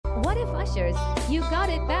if Usher's You Got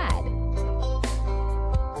It Bad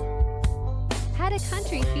had a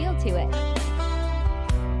country feel to it.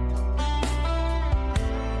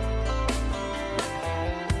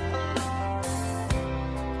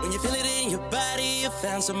 When you feel it in your body, you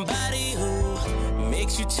found somebody who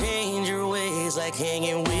makes you change your ways, like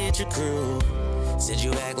hanging with your crew. Said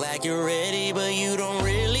you act like you're ready, but you don't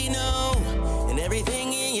really know. And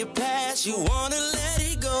everything in your past, you wanna let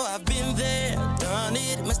it go. I've been there, done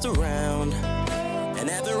it, messed around. And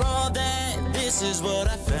after all that, this is what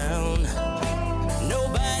I found.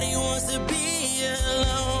 Nobody wants to be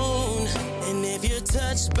alone. And if you're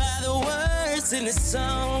touched by the words in this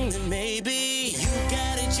song, then maybe you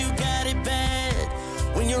got it bad.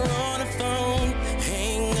 When you're on the phone,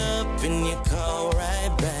 hang up and you call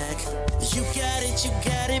right back. You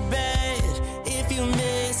got it bad. If you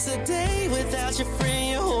miss a day without your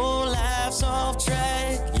friend, your whole life's off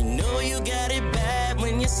track. You know you got it bad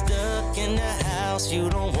when you're stuck in the house. You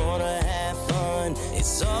don't wanna have fun,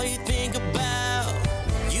 it's all you think about.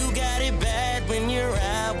 You got it bad when you're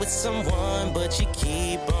out with someone, but you keep